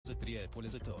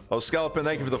Oh, Skeleton,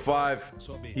 thank you for the 5.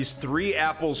 He's 3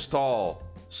 apples tall.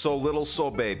 So little,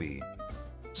 so baby.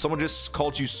 Someone just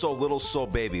called you so little, so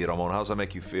baby, Ramon. How does that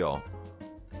make you feel?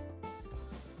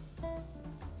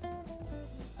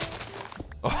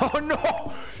 Oh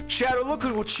no! Chatter, look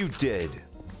at what you did.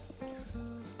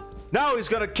 Now he's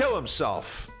gonna kill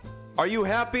himself. Are you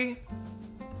happy?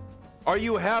 Are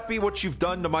you happy what you've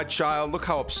done to my child? Look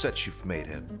how upset you've made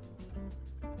him.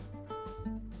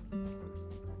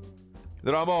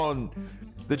 Ramon,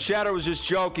 the chatter was just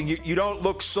joking. You don't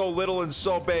look so little and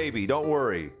so baby. Don't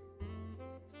worry.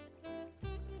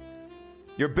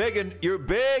 You're big and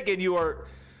you are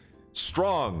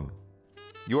strong.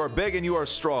 You are big and you are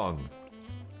strong.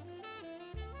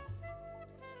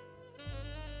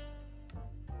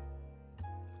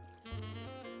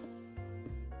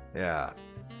 Yeah.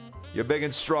 You're big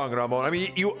and strong, Ramon. I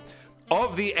mean, you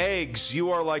of the eggs, you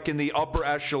are like in the upper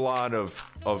echelon of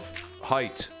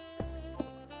height.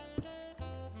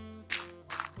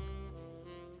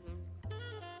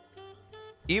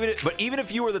 Even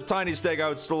if you were the tiniest egg, I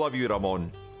would still love you,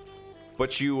 Ramon.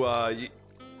 But you're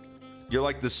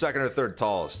like the second or third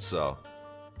tallest, so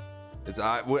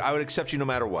I would accept you no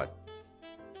matter what.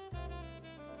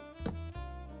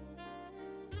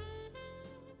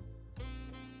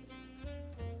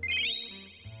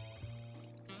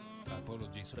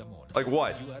 Like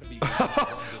what?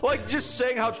 Like just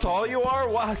saying how tall you are?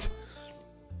 What?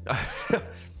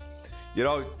 You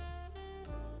know,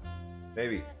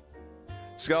 maybe.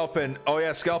 Scalpin. Oh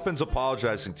yeah, Scalpin's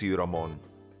apologizing to you, Ramon.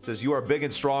 Says you are big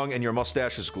and strong and your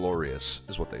mustache is glorious,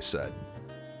 is what they said.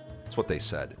 That's what they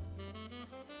said.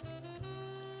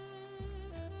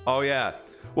 Oh yeah.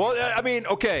 Well, I mean,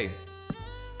 okay.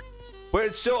 But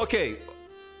it's still okay.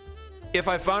 If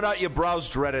I found out you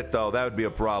browsed Reddit though, that would be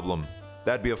a problem.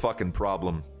 That'd be a fucking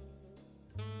problem.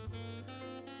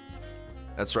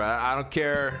 That's right. I don't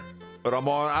care. But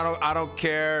Ramon, I don't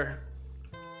care.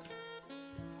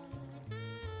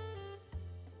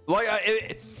 Like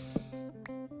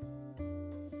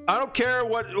I don't care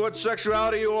what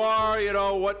sexuality you are, you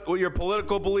know, what your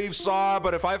political beliefs are,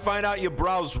 but if I find out you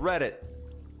browse Reddit,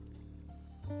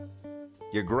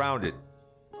 you're grounded.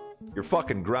 You're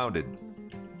fucking grounded.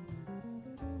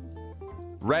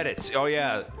 Reddit. Oh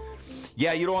yeah.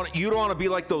 Yeah, you don't want to be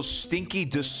like those stinky,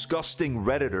 disgusting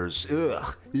Redditors.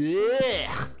 Ugh.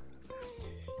 Ugh.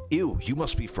 Ew, you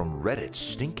must be from Reddit.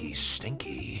 Stinky,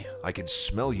 stinky. I can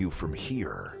smell you from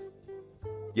here.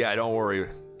 Yeah, don't worry.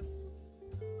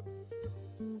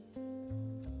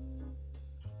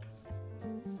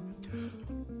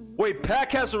 Wait,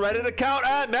 Pac has a Reddit account?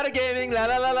 Metagaming. La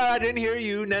la la la. I didn't hear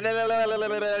you. La la la la la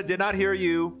la la. Did not hear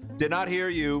you. Did not hear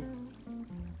you.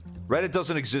 Reddit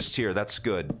doesn't exist here. That's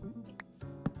good.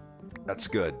 That's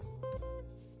good.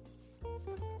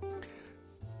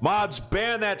 Mods,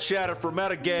 ban that chatter for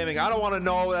metagaming. I don't want to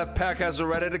know that Pac has a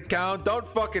Reddit account. Don't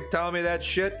fucking tell me that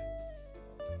shit.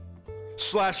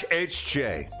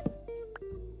 /HJ.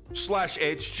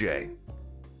 /HJ.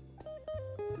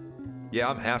 Yeah,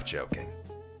 I'm half joking.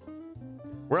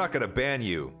 We're not gonna ban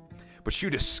you, but you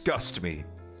disgust me.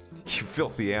 You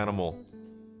filthy animal.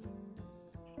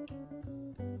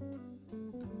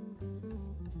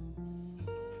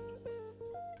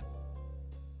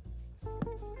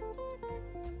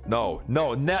 No,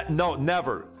 no, no,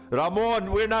 never.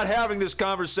 Ramon, we're not having this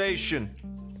conversation.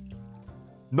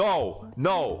 No,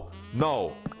 no,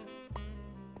 no.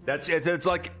 That's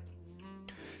like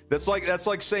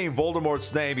saying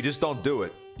Voldemort's name. You just don't do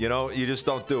it. You know, you just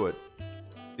don't do it.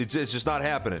 It's just not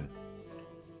happening.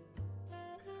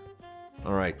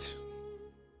 All right.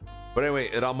 But anyway,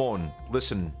 Ramon,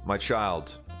 listen, my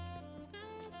child.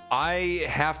 I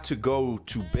have to go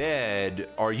to bed.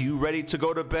 Are you ready to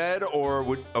go to bed, or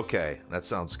would... Okay, that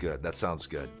sounds good. That sounds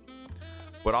good.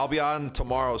 But I'll be on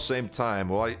tomorrow, same time.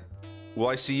 Will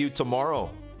I see you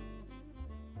tomorrow?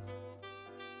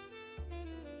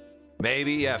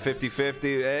 Maybe, yeah,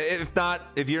 50-50. If not,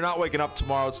 if you're not waking up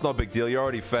tomorrow, it's no big deal. You're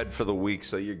already fed for the week,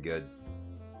 so you're good.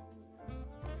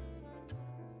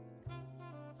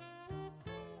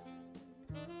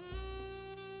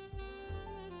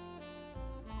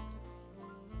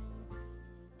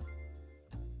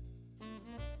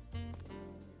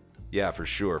 Yeah, for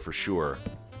sure, for sure.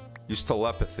 Use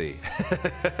telepathy.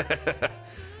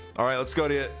 All right, let's go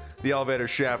to the elevator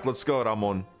shaft. Let's go,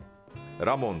 Ramon.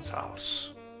 Ramon's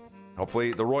house.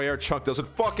 Hopefully the Roy Air chunk doesn't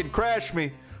fucking crash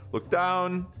me. Look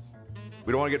down.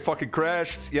 We don't want to get fucking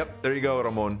crashed. Yep, there you go,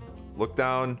 Ramon. Look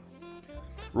down.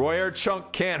 Roy Air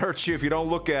chunk can't hurt you if you don't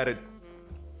look at it.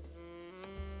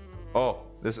 Oh,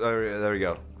 this. There we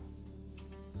go.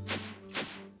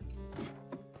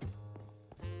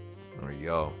 There we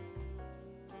go.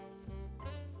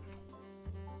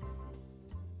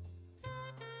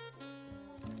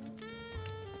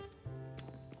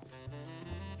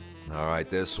 All right,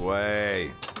 this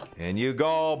way. And you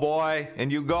go, boy. And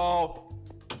you go.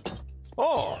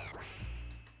 Oh.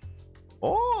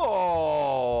 Oh.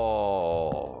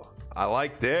 I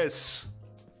like this.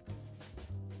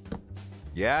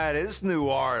 Yeah, it is new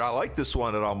art. I like this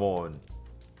one that Ramon.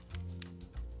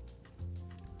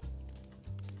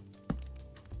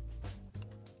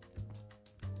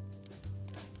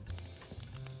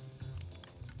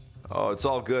 Oh, it's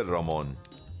all good, Ramon.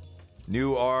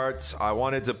 New art. I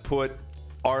wanted to put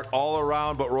art all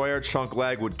around, but Royer Chunk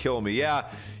Lag would kill me. Yeah,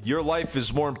 your life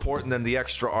is more important than the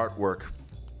extra artwork.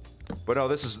 But no,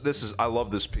 this is I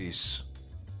love this piece.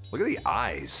 Look at the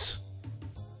eyes.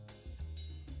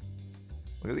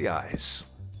 Look at the eyes.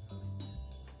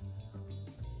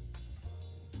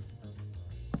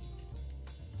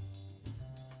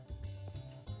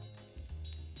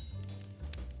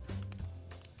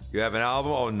 You have an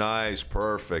album? Oh, nice.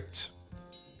 Perfect.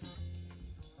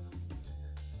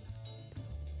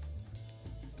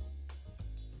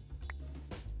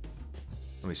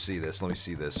 Let me see this. Let me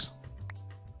see this.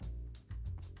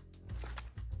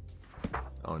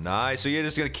 Oh, nice. So you're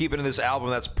just going to keep it in this album.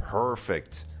 That's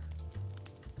perfect.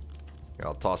 Here,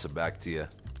 I'll toss it back to you.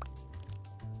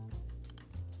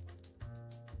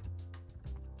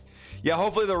 Yeah,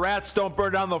 hopefully the rats don't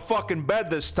burn down the fucking bed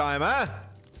this time, huh?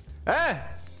 Eh?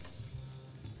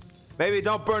 Maybe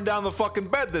don't burn down the fucking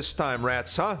bed this time,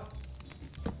 rats, huh?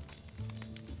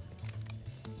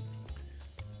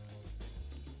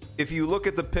 If you look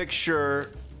at the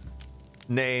picture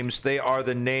names, they are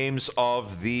the names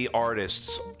of the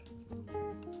artists.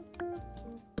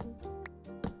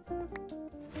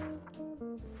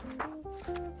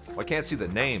 I can't see the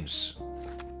names.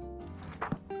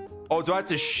 Oh, do I have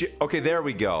to okay, there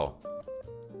we go.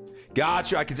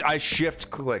 Gotcha. I shift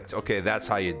clicked. Okay, that's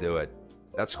how you do it.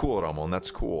 That's cool, Ramon. That's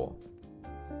cool.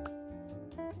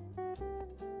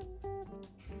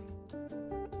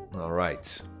 All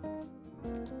right.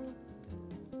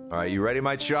 All right, you ready,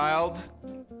 my child?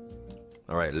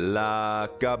 All right. La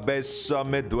cabeza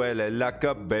me duele, la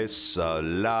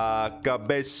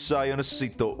cabeza, yo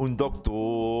necesito un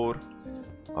doctor.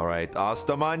 All right.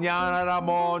 Hasta mañana,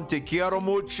 Ramon. Te quiero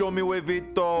mucho, mi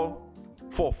huevito.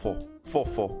 Fofo,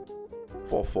 fofo,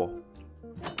 fofo.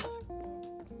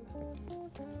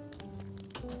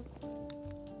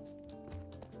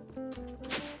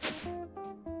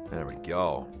 There we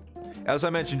go. As I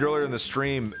mentioned earlier in the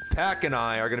stream, Pac and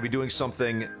I are going to be doing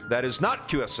something that is not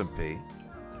qsmp.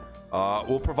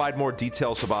 We'll provide more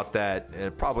details about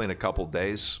that probably in a couple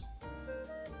days.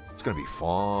 It's going to be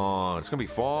fun. It's going to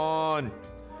be fun.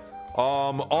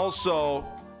 Also,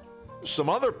 some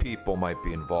other people might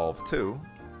be involved too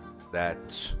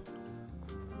that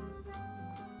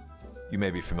you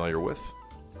may be familiar with.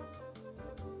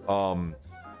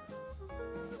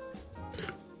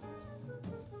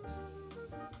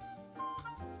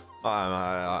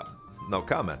 No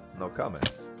comment. No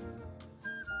comment.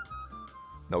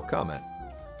 No comment.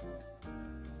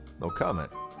 No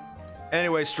comment.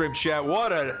 Anyway, stream chat,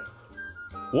 what a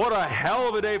hell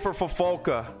of a day for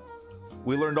Fofolka.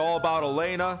 We learned all about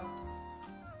Elena,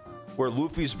 where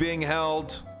Luffy's being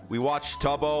held. We watched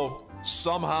Tubbo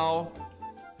somehow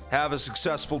have a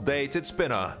successful date. It's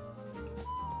been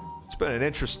an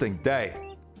interesting day.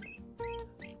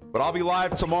 But I'll be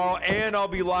live tomorrow and I'll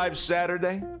be live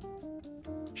Saturday.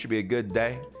 Should be a good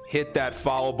day. Hit that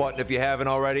follow button if you haven't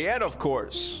already. And of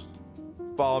course,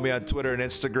 follow me on Twitter and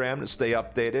Instagram to stay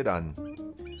updated on,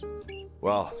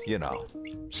 well, you know,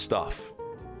 stuff.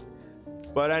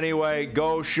 But anyway,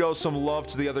 go show some love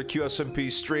to the other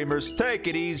qsmp streamers. Take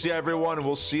it easy, everyone, and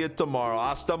we'll see you tomorrow.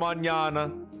 Hasta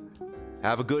mañana.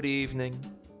 Have a good evening.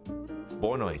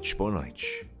 Boa noite. Boa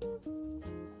noite.